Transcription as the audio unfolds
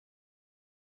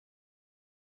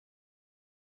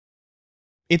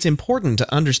It's important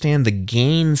to understand the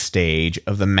gain stage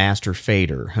of the master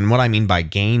fader, and what I mean by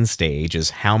gain stage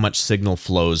is how much signal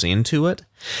flows into it,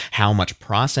 how much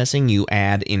processing you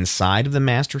add inside of the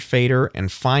master fader,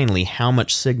 and finally how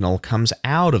much signal comes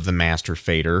out of the master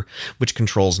fader, which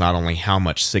controls not only how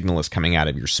much signal is coming out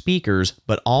of your speakers,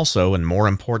 but also, and more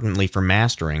importantly for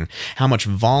mastering, how much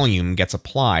volume gets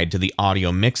applied to the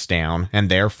audio mixdown and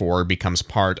therefore becomes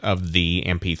part of the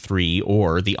MP3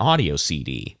 or the audio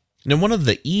CD. Now, one of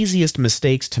the easiest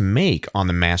mistakes to make on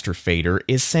the master fader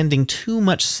is sending too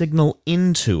much signal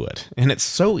into it, and it's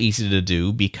so easy to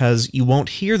do because you won't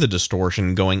hear the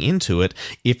distortion going into it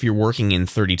if you're working in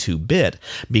 32-bit,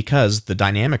 because the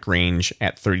dynamic range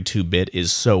at 32-bit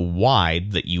is so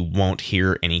wide that you won't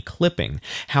hear any clipping.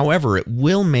 However, it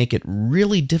will make it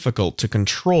really difficult to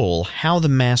control how the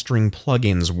mastering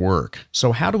plugins work.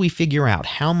 So how do we figure out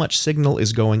how much signal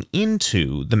is going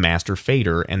into the master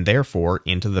fader and therefore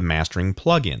into the mastering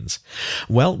plugins?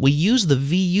 Well, we use the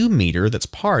VU meter that's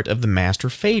part of the master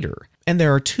fader. And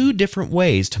there are two different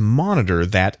ways to monitor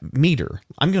that meter.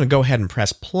 I'm going to go ahead and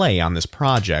press play on this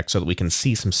project so that we can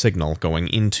see some signal going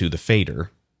into the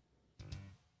fader.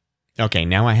 Okay,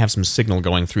 now I have some signal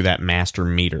going through that master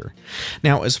meter.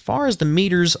 Now, as far as the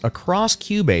meters across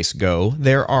Cubase go,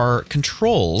 there are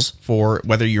controls for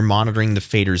whether you're monitoring the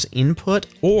fader's input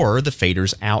or the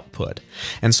fader's output.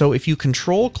 And so if you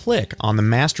control-click on the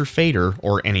master fader,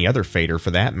 or any other fader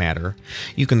for that matter,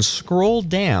 you can scroll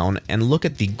down and look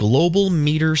at the global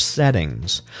meter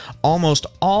settings. Almost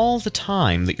all the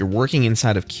time that you're working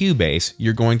inside of Cubase,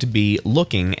 you're going to be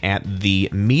looking at the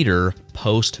meter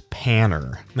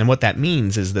post-panner. And what that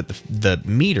means is that the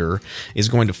meter is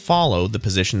going to follow the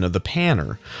position of the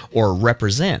panner, or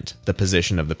represent the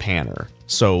position of the panner.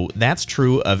 So that's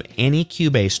true of any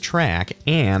Cubase track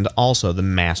and also the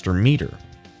master meter.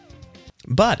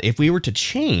 But if we were to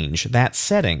change that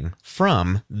setting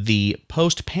from the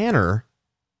post-panner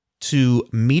to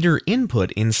meter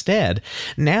input instead,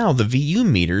 now the VU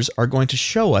meters are going to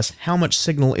show us how much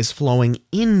signal is flowing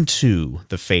into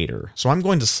the fader. So I'm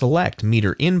going to select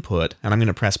meter input and I'm going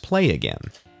to press play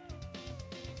again.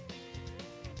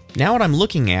 Now what I'm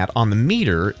looking at on the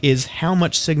meter is how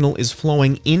much signal is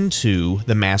flowing into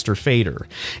the master fader.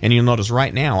 And you'll notice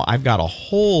right now I've got a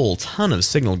whole ton of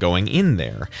signal going in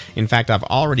there. In fact, I've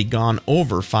already gone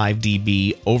over 5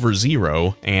 dB over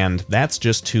 0, and that's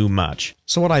just too much.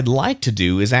 So what I'd like to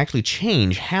do is actually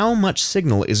change how much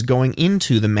signal is going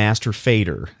into the master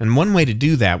fader. And one way to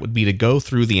do that would be to go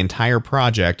through the entire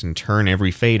project and turn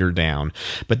every fader down.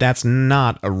 But that's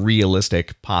not a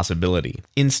realistic possibility.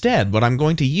 Instead, what I'm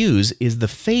going to use is the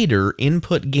fader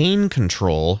input gain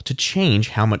control to change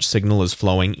how much signal is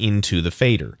flowing into the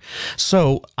fader.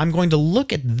 So I'm going to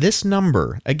look at this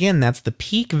number. Again, that's the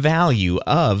peak value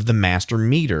of the master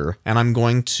meter, and I'm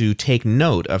going to take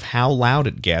note of how loud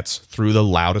it gets through the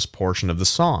loudest portion of the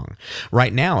song.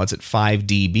 Right now it's at 5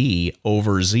 dB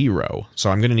over 0,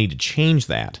 so I'm going to need to change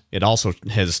that. It also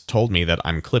has told me that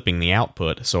I'm clipping the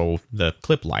output, so the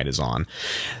clip light is on.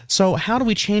 So how do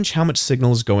we change how much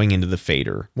signal is going into the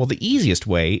fader? Well, the easiest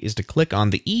way is to click on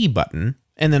the E button,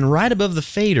 and then right above the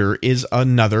fader is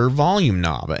another volume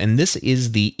knob, and this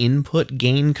is the input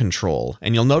gain control.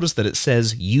 And you'll notice that it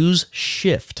says use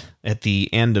shift at the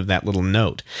end of that little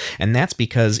note. And that's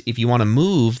because if you want to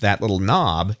move that little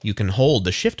knob, you can hold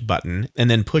the shift button and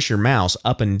then push your mouse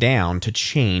up and down to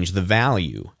change the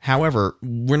value. However,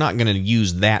 we're not going to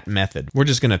use that method. We're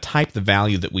just going to type the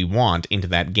value that we want into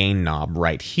that gain knob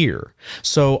right here.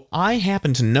 So I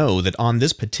happen to know that on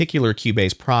this particular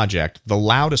Cubase project, the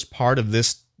loudest part of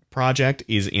this project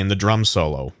is in the drum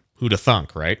solo. Who'da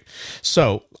thunk, right?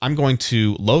 So I'm going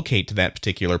to locate to that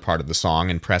particular part of the song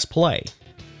and press play.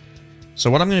 So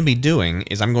what I'm going to be doing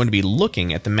is I'm going to be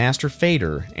looking at the master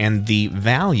fader and the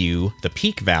value, the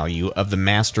peak value of the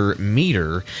master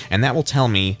meter, and that will tell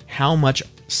me how much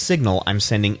signal I'm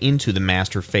sending into the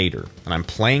master fader. And I'm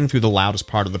playing through the loudest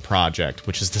part of the project,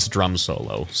 which is this drum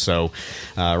solo. So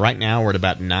right now we're at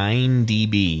about 9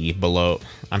 dB below,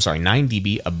 9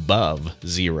 dB above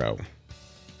 0.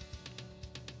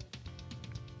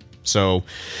 So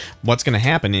what's going to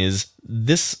happen is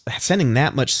this sending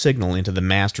that much signal into the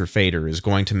master fader is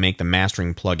going to make the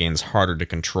mastering plugins harder to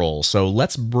control. So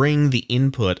let's bring the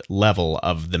input level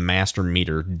of the master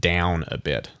meter down a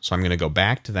bit. So I'm going to go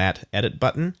back to that edit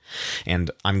button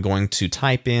and I'm going to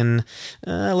type in,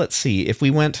 let's see, if we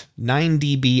went 9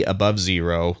 dB above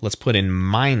 0, let's put in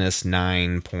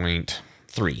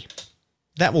 -9.3.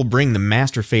 That will bring the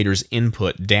master fader's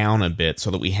input down a bit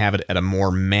so that we have it at a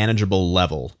more manageable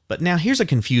level. But now here's a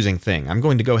confusing thing. I'm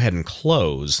going to go ahead and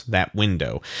close that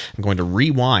window. I'm going to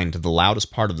rewind to the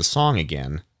loudest part of the song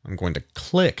again. I'm going to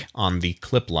click on the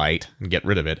clip light and get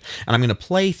rid of it, and I'm going to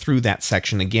play through that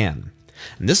section again.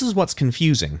 And this is what's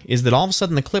confusing, is that all of a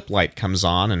sudden the clip light comes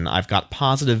on and I've got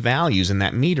positive values in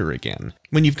that meter again.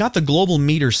 When you've got the global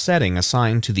meter setting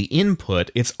assigned to the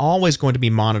input, it's always going to be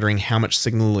monitoring how much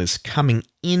signal is coming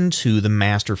into the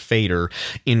master fader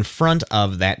in front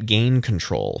of that gain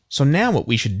control. So now what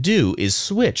we should do is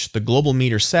switch the global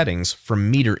meter settings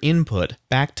from meter input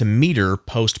back to meter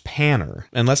post panner.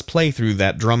 And let's play through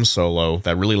that drum solo,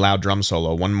 that really loud drum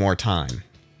solo, one more time.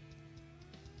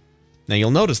 Now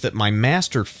you'll notice that my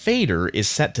master fader is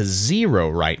set to 0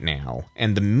 right now,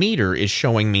 and the meter is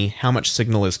showing me how much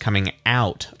signal is coming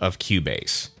out of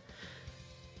Cubase.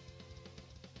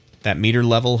 That meter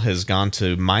level has gone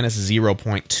to minus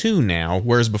 0.2 now,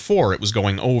 whereas before it was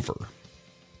going over.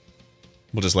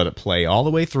 We'll just let it play all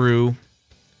the way through,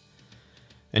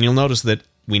 and you'll notice that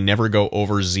we never go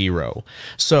over 0.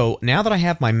 So now that I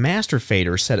have my master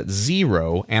fader set at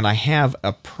 0 and I have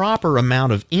a proper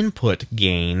amount of input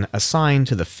gain assigned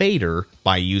to the fader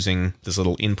by using this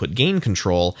little input gain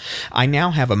control, I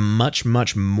now have a much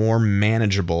more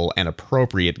manageable and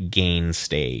appropriate gain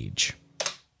stage.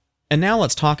 And now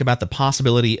let's talk about the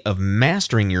possibility of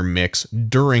mastering your mix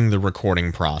during the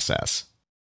recording process.